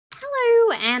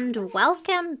and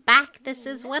welcome back. This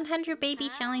is 100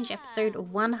 Baby Challenge episode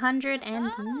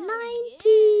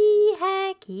 190.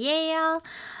 Heck yeah.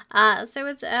 So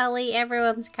it's early.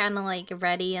 Everyone's kind of like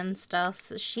ready and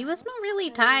stuff. She was not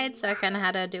really tired, so I kind of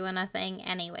had her doing her thing.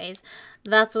 Anyways,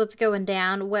 that's what's going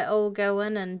down. We're all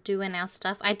going and doing our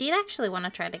stuff. I did actually want to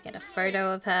try to get a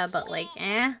photo of her, but like,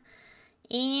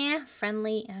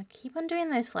 friendly. Keep on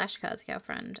doing those flashcards,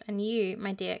 girlfriend. And you,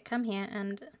 my dear, come here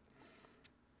and...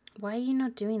 Why are you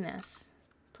not doing this?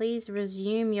 Please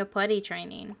resume your potty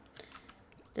training.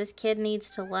 This kid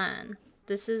needs to learn.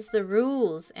 This is the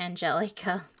rules,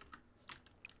 Angelica.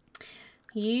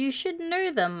 You should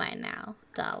know them by now,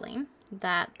 darling.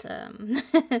 That,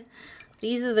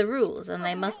 these are the rules and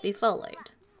they must be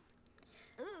followed.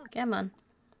 Come on.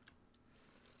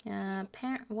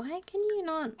 Parent, why can you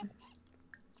not... Do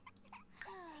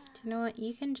you know what?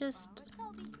 You can just...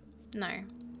 No.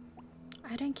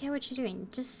 I don't care what you're doing.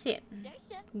 Just sit.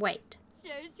 Wait.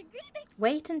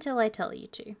 Wait until I tell you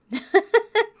to.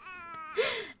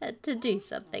 To do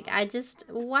something.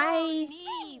 Why?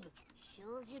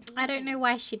 I don't know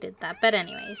why she did that. But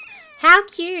anyways. How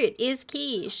cute is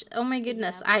Quiche? Oh my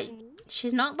goodness.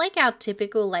 She's not like our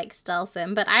typical like style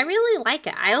sim, but I really like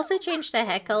it. I also changed her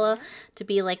hair color to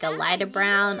be like a lighter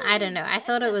brown. I don't know. I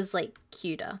thought it was like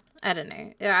cuter. I don't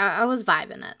know. I was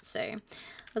vibing it, so...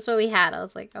 That's what we had. I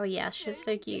was like, oh yeah, she's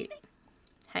so cute.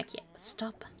 Heck yeah.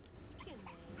 Stop.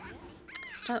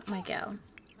 Stop, my girl.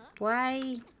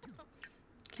 Why?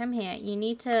 Come here. You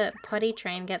need to potty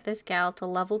train, get this gal to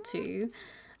level 2.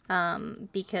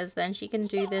 Because then she can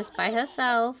do this by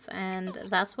herself. And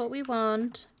that's what we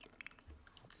want.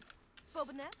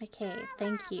 Okay,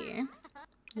 thank you.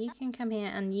 You can come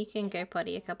here and you can go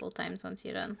potty a couple times once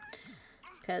you're done.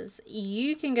 Because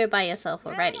you can go by yourself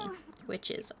already.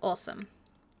 Which is awesome.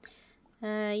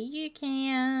 You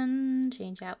can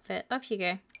change outfit. Off you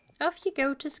go. Off you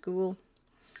go to school.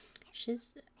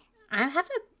 Oh,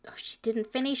 she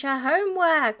didn't finish her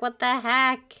homework. What the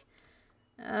heck?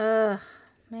 Ugh,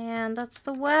 man, that's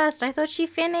the worst. I thought she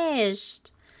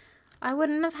finished. I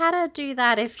wouldn't have had her do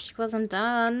that if she wasn't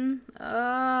done.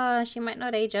 Oh, she might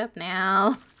not age up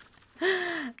now.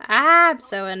 I'm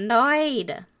so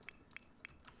annoyed.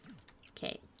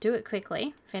 Okay, do it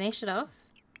quickly. Finish it off.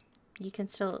 You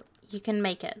can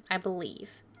make it, I believe.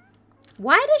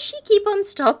 Why does she keep on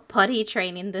stop potty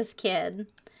training this kid?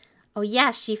 Oh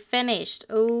yeah, she finished.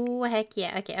 Oh, heck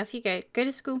yeah. Okay, off you go. Go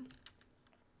to school.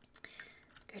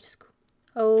 Go to school.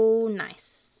 Oh,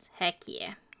 nice. Heck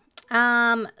yeah.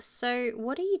 So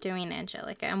what are you doing,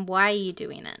 Angelica? And why are you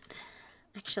doing it?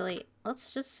 Actually,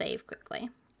 let's just save quickly.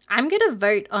 I'm gonna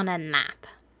vote on a nap.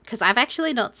 Because I've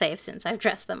actually not saved since I've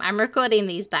dressed them. I'm recording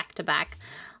these back to back.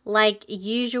 Like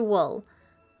usual.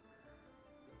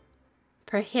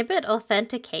 Prohibit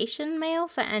authentication mail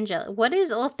for Angela. What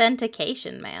is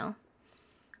authentication mail?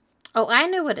 Oh, I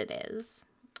know what it is.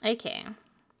 Okay.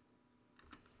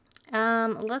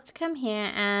 Let's come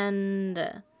here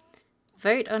and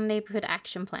vote on neighborhood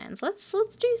action plans. Let's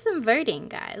do some voting,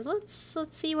 guys. Let's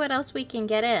see what else we can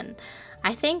get in.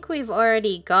 I think we've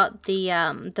already got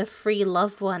the free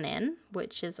loved one in,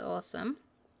 which is awesome.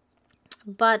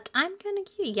 But I'm gonna...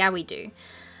 Yeah, we do.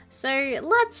 So,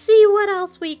 let's see what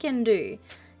else we can do.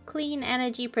 Clean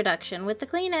energy production. With the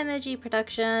clean energy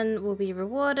production, we'll be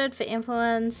rewarded for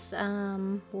influence.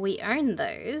 We own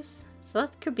those, so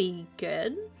that could be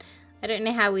good. I don't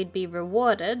know how we'd be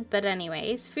rewarded, but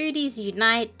anyways. Foodies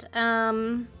unite.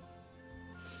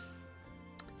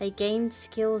 They gain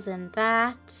skills in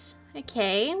that.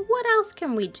 Okay, what else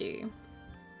can we do?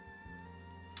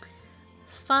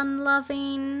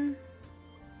 Fun-loving...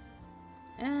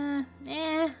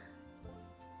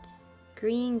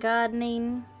 Green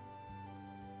gardening.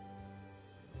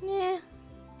 Yeah.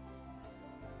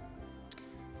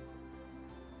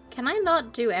 Can I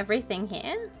not do everything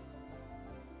here?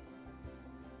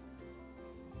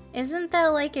 Isn't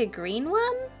there like a green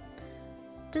one?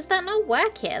 Does that not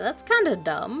work here? That's kind of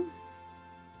dumb.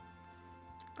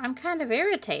 I'm kind of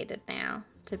irritated now,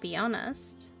 to be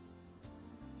honest.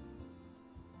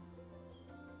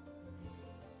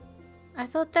 I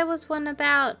thought there was one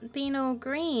about being all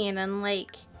green and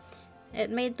like it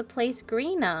made the place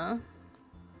greener.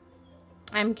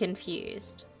 I'm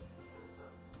confused.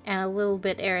 And a little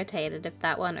bit irritated if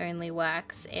that one only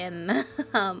works in that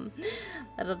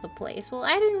other place. Well,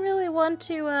 I didn't really want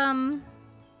to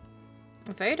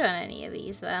vote on any of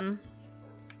these then.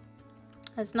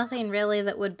 There's nothing really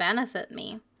that would benefit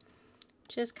me.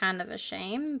 Which is kind of a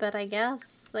shame, but I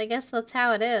guess that's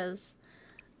how it is.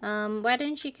 Why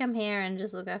don't you come here and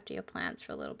just look after your plants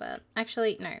for a little bit?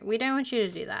 Actually, no, we don't want you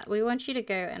to do that. We want you to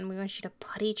go and we want you to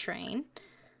potty train.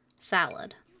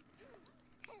 salad.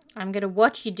 I'm going to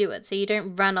watch you do it so you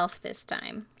don't run off this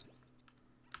time.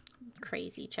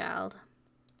 Crazy child.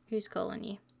 Who's calling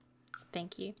you?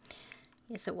 Thank you.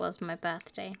 Yes, it was my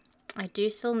birthday. I do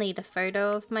still need a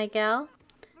photo of my girl.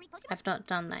 I've not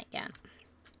done that yet.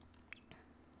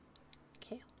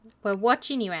 Okay, we're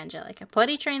watching you, Angelica.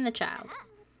 Potty train the child.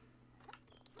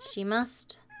 We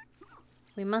must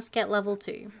get level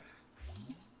 2.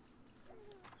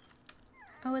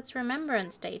 Oh, it's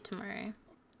Remembrance Day tomorrow.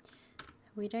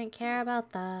 We don't care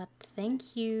about that.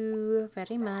 Thank you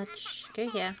very much. Go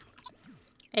here.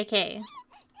 Okay.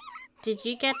 Did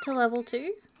you get to level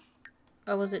 2?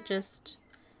 Or was it just...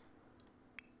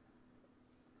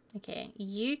 Okay,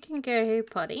 you can go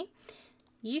potty.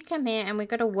 You come here and we've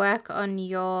got to work on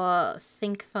your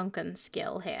Think Funkin'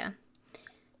 skill here.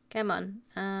 Come on.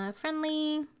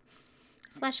 Friendly.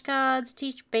 Flashcards.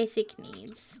 Teach basic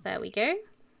needs. There we go.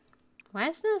 Why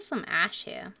is there some ash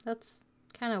here? That's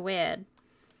kind of weird.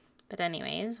 But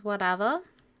anyways, whatever.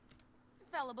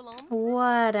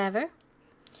 Whatever.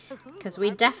 Because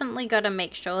we definitely got to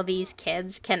make sure these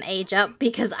kids can age up,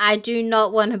 because I do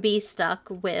not want to be stuck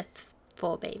with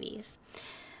 4 babies.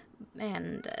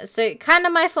 And so kind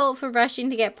of my fault for rushing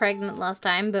to get pregnant last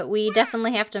time, but we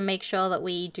definitely have to make sure that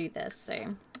we do this.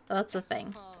 So that's a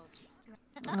thing.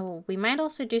 Oh, we might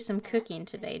also do some cooking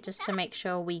today just to make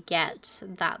sure we get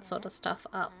that sort of stuff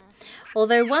up.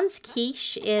 Although once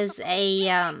Quiche is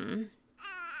an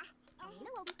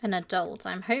adult,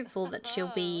 I'm hopeful that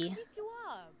she'll be...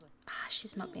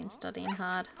 she's not been studying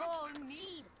hard.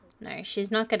 No,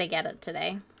 she's not going to get it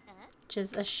today. Which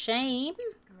is a shame,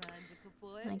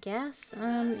 I guess.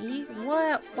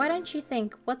 Why don't you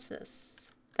think... What's this?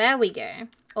 There we go.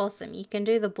 Awesome. You can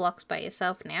do the blocks by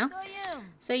yourself now.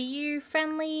 So you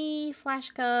friendly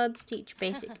flashcards teach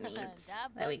basic needs.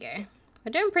 There we go.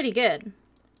 We're doing pretty good.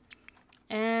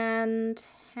 And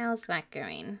how's that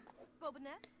going?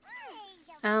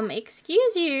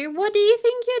 Excuse you. What do you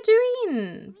think you're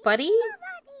doing, buddy?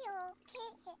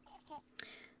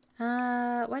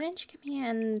 Why don't you come here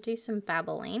and do some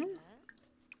babbling?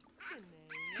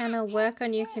 Kind of work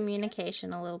on your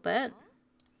communication a little bit.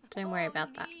 Don't worry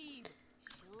about that.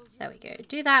 There we go.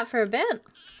 Do that for a bit.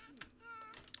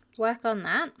 Work on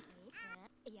that.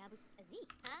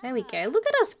 There we go. Look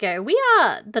at us go. We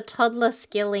are the toddler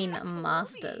skilling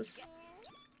masters.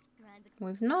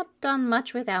 We've not done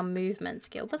much with our movement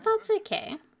skill, but that's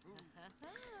okay.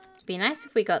 It'd be nice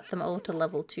if we got them all to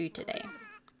level 2 today.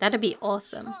 That'd be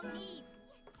awesome.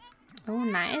 Oh,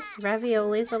 nice.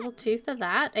 Ravioli's level 2 for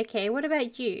that. Okay, what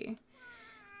about you?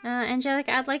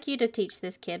 Angelica, I'd like you to teach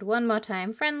this kid one more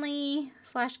time. Friendly,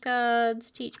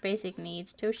 flashcards, teach basic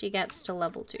needs till she gets to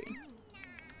level 2.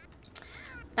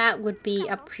 That would be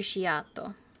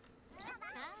appreciato.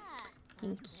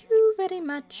 Thank you very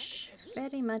much.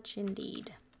 Very much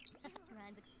indeed.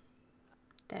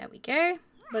 There we go.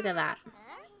 Look at that.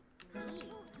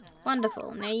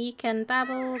 Wonderful. Now you can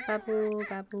babble, babble,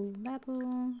 babble,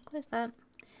 babble. Close that.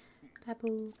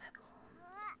 Babble,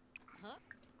 babble.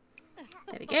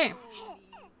 There we go.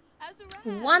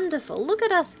 Wonderful. Look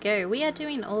at us go. We are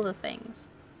doing all the things.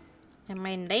 And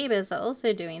my neighbors are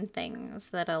also doing things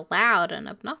that are loud and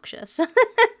obnoxious.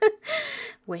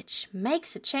 Which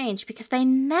makes a change because they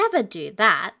never do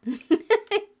that.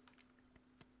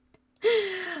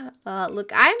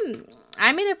 Look,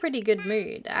 I'm in a pretty good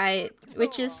mood.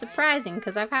 Which is surprising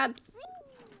because I've had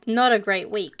not a great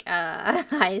week.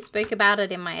 I spoke about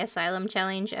it in my Asylum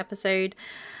Challenge episode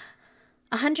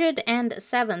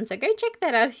 107. So go check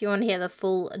that out if you want to hear the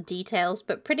full details.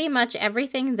 But pretty much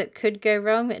everything that could go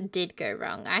wrong did go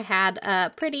wrong. I had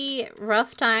a pretty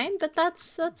rough time, but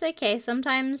that's okay.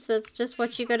 Sometimes that's just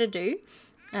what you got to do.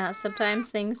 Sometimes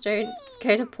things don't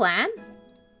go to plan.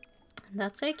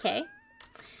 That's okay.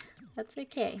 That's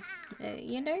okay.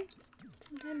 You know,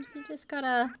 sometimes you just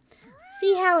gotta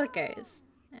see how it goes.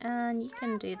 And you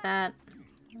can do that.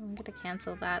 I'm gonna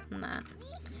cancel that and that.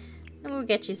 And we'll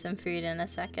get you some food in a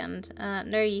second.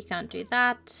 No, you can't do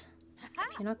that.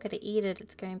 If you're not gonna eat it,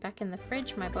 it's going back in the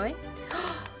fridge, my boy.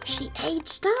 She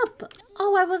aged up!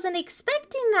 Oh, I wasn't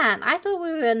expecting that. I thought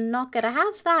we were not gonna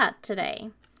have that today.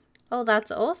 Oh,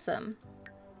 that's awesome.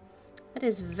 That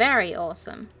is very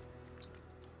awesome.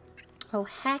 Oh,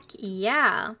 heck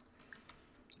yeah.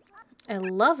 I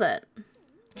love it.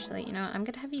 Actually, you know what? I'm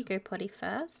going to have you go potty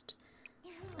first.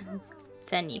 And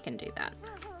then you can do that.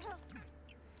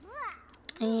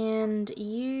 And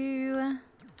you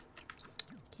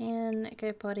can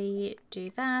go potty, do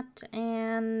that,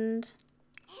 and...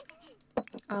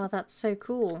 Oh, that's so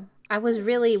cool. I was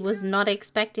not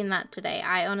expecting that today.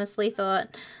 I honestly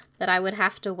thought that I would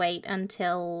have to wait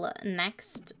until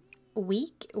next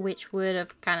week, which would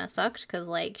have kind of sucked because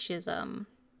like she's it's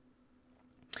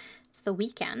the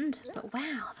weekend. But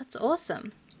wow, that's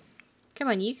awesome. Come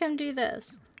on, you come do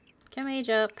this. Come age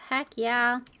up. Heck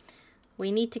yeah.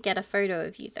 We need to get a photo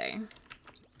of you though.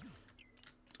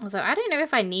 Although I don't know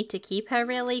if I need to keep her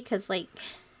really, because like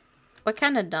we're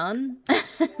kind of done.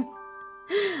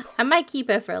 I might keep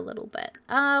her for a little bit.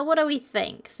 What do we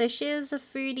think? So she's a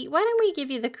foodie. Why don't we give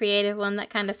you the creative one that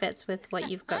kind of fits with what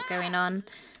you've got going on?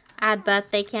 Add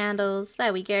birthday candles.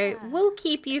 There we go. We'll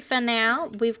keep you for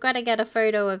now. We've got to get a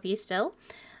photo of you still.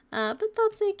 But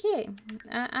that's okay.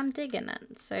 I'm digging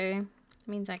it. So it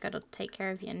means I got to take care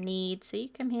of your needs. So you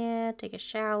come here, take a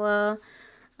shower.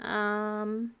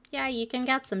 Yeah, you can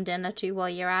get some dinner too while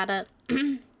you're at it.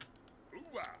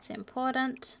 It's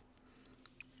important.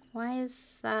 Why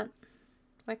is that?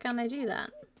 Why can't I do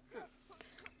that?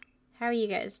 How are you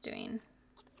guys doing?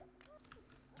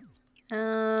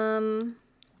 Yeah.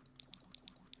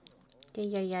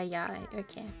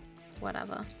 Okay.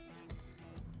 Whatever.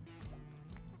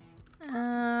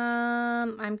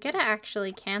 I'm gonna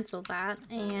actually cancel that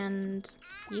and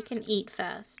you can eat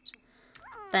first.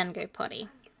 Then go potty.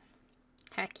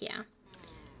 Heck yeah.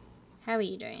 How are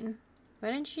you doing?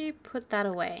 Why don't you put that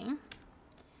away?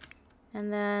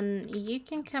 And then you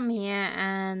can come here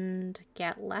and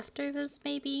get leftovers,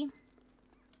 maybe.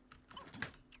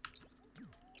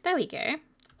 There we go.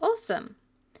 Awesome.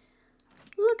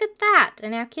 Look at that.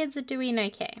 And our kids are doing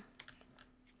okay.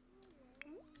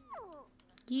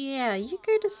 Yeah, you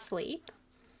go to sleep.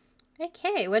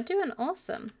 Okay, we're doing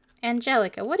awesome.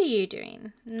 Angelica, what are you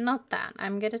doing? Not that.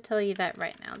 I'm going to tell you that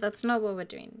right now. That's not what we're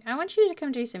doing. I want you to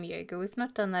come do some yoga. We've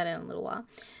not done that in a little while.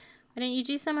 Why don't you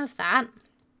do some of that?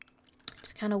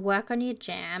 Just kind of work on your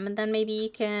jam, and then maybe you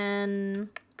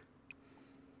can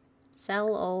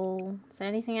sell all. Is there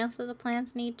anything else that the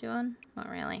plants need doing? Not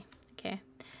really. Okay.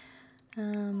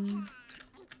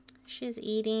 She's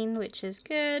eating, which is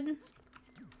good.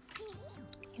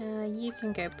 You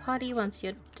can go potty once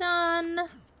you're done.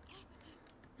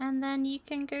 And then you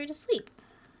can go to sleep.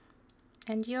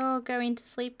 And you're going to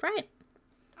sleep, right?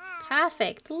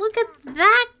 Perfect. Look at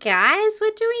that, guys.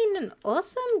 We're doing an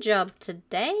awesome job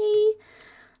today.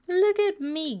 Look at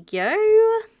me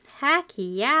go. Heck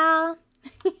yeah.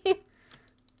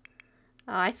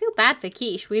 Oh, I feel bad for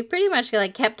Quiche. We pretty much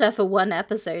like kept her for one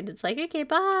episode. It's like, okay,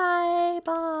 bye.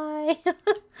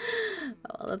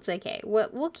 Oh, that's okay.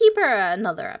 We'll keep her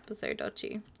another episode or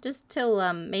two. Just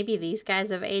till maybe these guys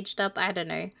have aged up. I don't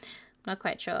know. I'm not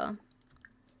quite sure. I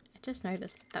just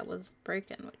noticed that was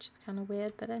broken, which is kind of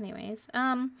weird. But anyways,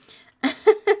 oh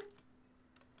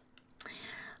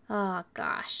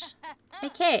gosh.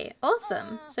 Okay,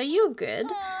 awesome. So you're good.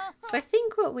 So I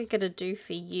think what we're gonna do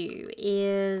for you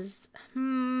is,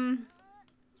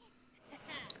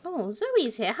 oh,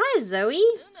 Zoe's here. Hi, Zoe.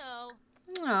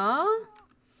 Aw,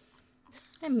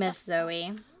 I miss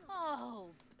Zoe.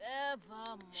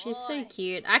 She's so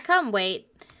cute. I can't wait.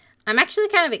 I'm actually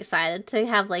kind of excited to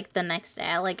have like the next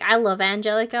heir. Like I love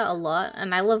Angelica a lot,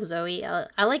 and I love Zoe. I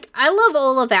love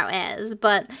all of our heirs,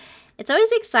 but it's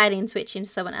always exciting switching to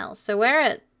someone else. So we're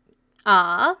at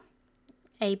R,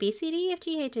 A, B, C, D, F,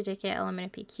 G, H, I, J, K, L, M, N, O,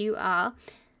 P, Q, R,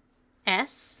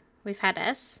 S. We've had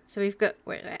S, so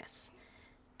we're at S.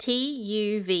 T,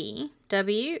 U, V,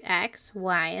 W, X,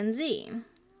 Y, and Z.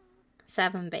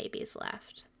 7 babies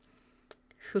left.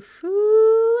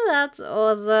 Hoo-hoo, that's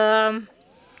awesome.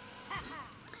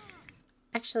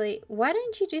 Actually, why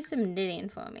don't you do some knitting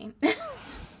for me?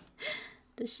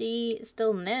 Does she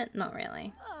still knit? Not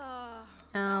really.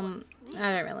 I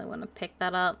don't really want to pick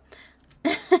that up.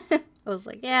 I was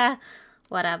like, yeah,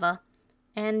 whatever.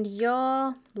 And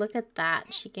look at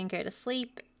that. She can go to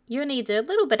sleep. Your needs are a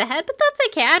little bit ahead, but that's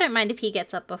okay. I don't mind if he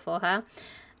gets up before her.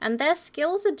 And their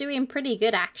skills are doing pretty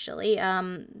good, actually.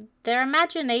 Their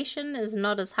imagination is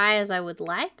not as high as I would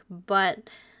like, but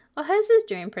hers is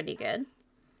doing pretty good.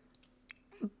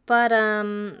 But,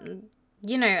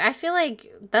 you know, I feel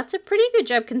like that's a pretty good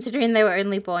job considering they were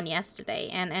only born yesterday.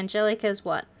 And Angelica's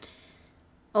what?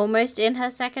 Almost in her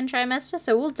 2nd trimester.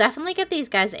 So we'll definitely get these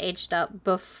guys aged up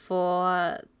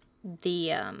before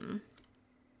the,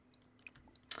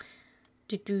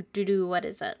 what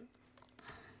is it?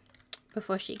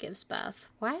 Before she gives birth.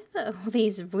 Why are there all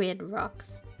these weird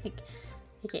rocks? Like,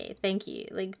 okay, thank you.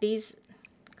 Like, these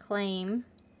claim...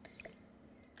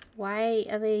 Why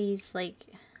are these, like,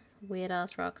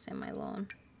 weird-ass rocks in my lawn?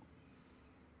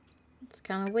 It's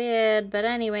kind of weird, but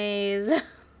anyways.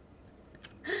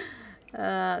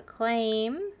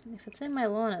 Claim. If it's in my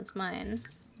lawn, it's mine.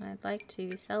 I'd like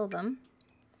to sell them.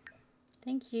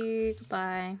 Thank you.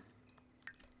 Goodbye.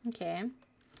 Okay.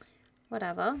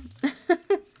 Whatever.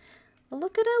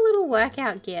 Look at her little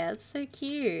workout gear. It's so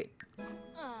cute.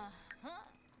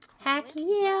 Heck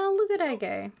yeah, look at her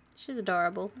go. She's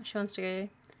adorable. She wants to go.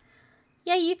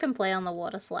 Yeah, you can play on the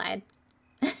water slide.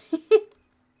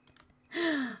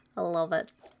 I love it.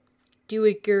 Do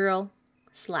it, girl.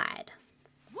 Slide.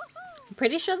 I'm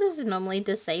pretty sure this is normally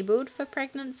disabled for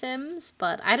pregnant Sims,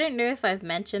 but I don't know if I've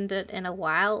mentioned it in a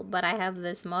while, but I have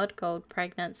this mod called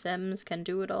Pregnant Sims Can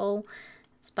Do It All.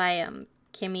 It's by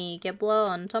Kimmy Gibbler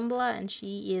on Tumblr, and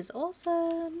she is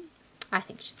awesome. I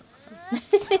think she's awesome.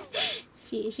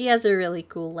 She has a really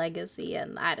cool legacy,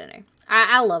 and I don't know.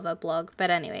 I love her blog, but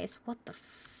anyways, what the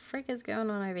frick is going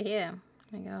on over here?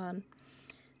 Oh my god.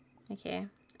 Okay,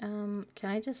 can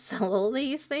I just sell all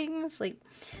these things? Like,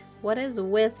 what is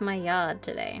with my yard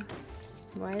today?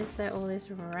 Why is there all this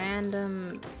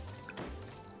random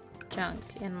junk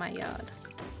in my yard?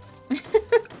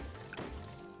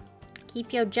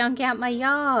 Keep your junk out my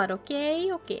yard,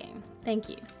 okay? Okay, thank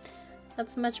you.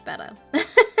 That's much better.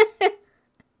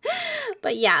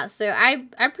 But yeah, so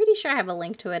I'm pretty sure I have a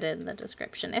link to it in the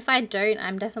description. If I don't,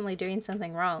 I'm definitely doing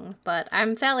something wrong. But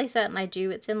I'm fairly certain I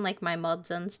do. It's in like my mods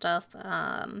and stuff,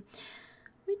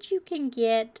 which you can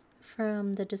get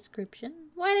from the description.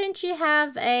 Why don't you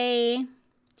have a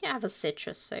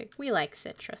citrus soak? We like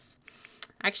citrus.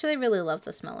 I actually really love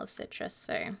the smell of citrus,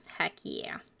 so heck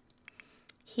yeah.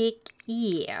 Heck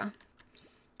yeah.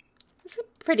 It's a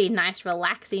pretty nice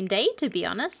relaxing day, to be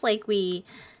honest. Like we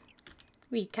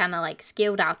kind of like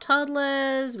skilled our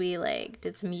toddlers, we like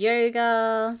did some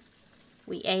yoga,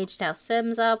 we aged our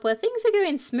Sims up, where things are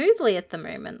going smoothly at the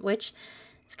moment, which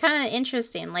is kind of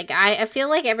interesting. Like I feel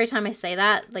like every time I say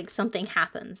that, like something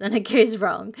happens and it goes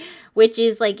wrong, which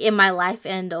is like in my life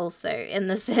and also in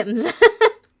the Sims.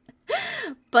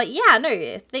 But yeah,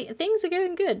 no, things are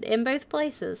going good in both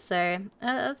places, so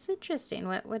that's interesting.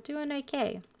 We're doing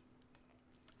okay.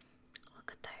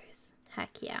 Look at those.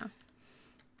 Heck yeah.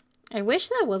 I wish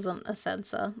there wasn't a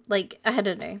sensor. Like, I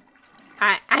don't know.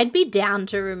 I'd be down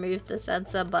to remove the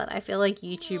sensor, but I feel like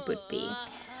YouTube would be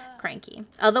cranky.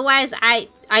 Otherwise, I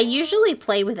usually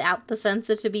play without the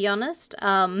sensor, to be honest.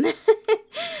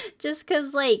 Just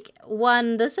because, like,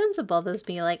 one, the sensor bothers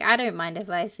me. Like, I don't mind if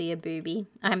I see a boobie.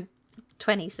 I'm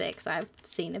 26. I've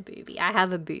seen a boobie. I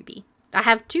have a boobie. I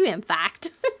have two, in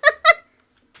fact.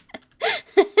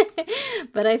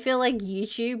 But I feel like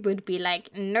YouTube would be like,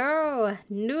 no,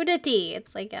 nudity.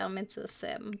 It's like, it's a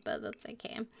sim, but that's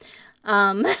okay.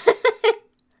 But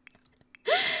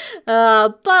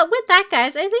with that,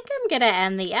 guys, I think I'm gonna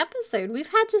end the episode. We've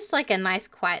had just like a nice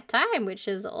quiet time, which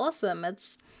is awesome.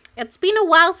 It's been a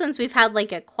while since we've had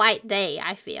like a quiet day,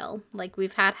 I feel. Like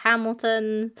we've had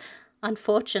Hamilton,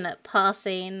 unfortunate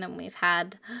passing, and we've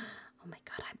had, oh my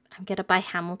god, I'm gonna buy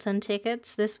Hamilton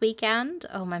tickets this weekend.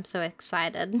 Oh, I'm so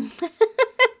excited.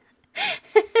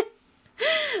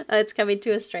 It's coming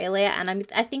to Australia, and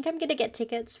I think I'm gonna get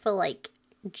tickets for like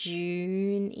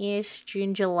June-ish,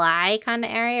 June, July kind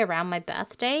of area around my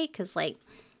birthday, because like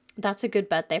that's a good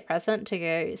birthday present to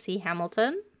go see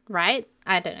Hamilton, right?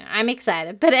 I don't know. I'm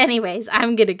excited. But anyways,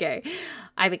 I'm gonna go.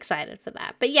 I'm excited for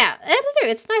that. But yeah, I don't know.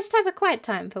 It's nice to have a quiet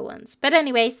time for once. But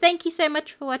anyways, thank you so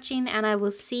much for watching, and I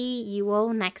will see you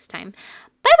all next time.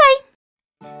 Bye-bye!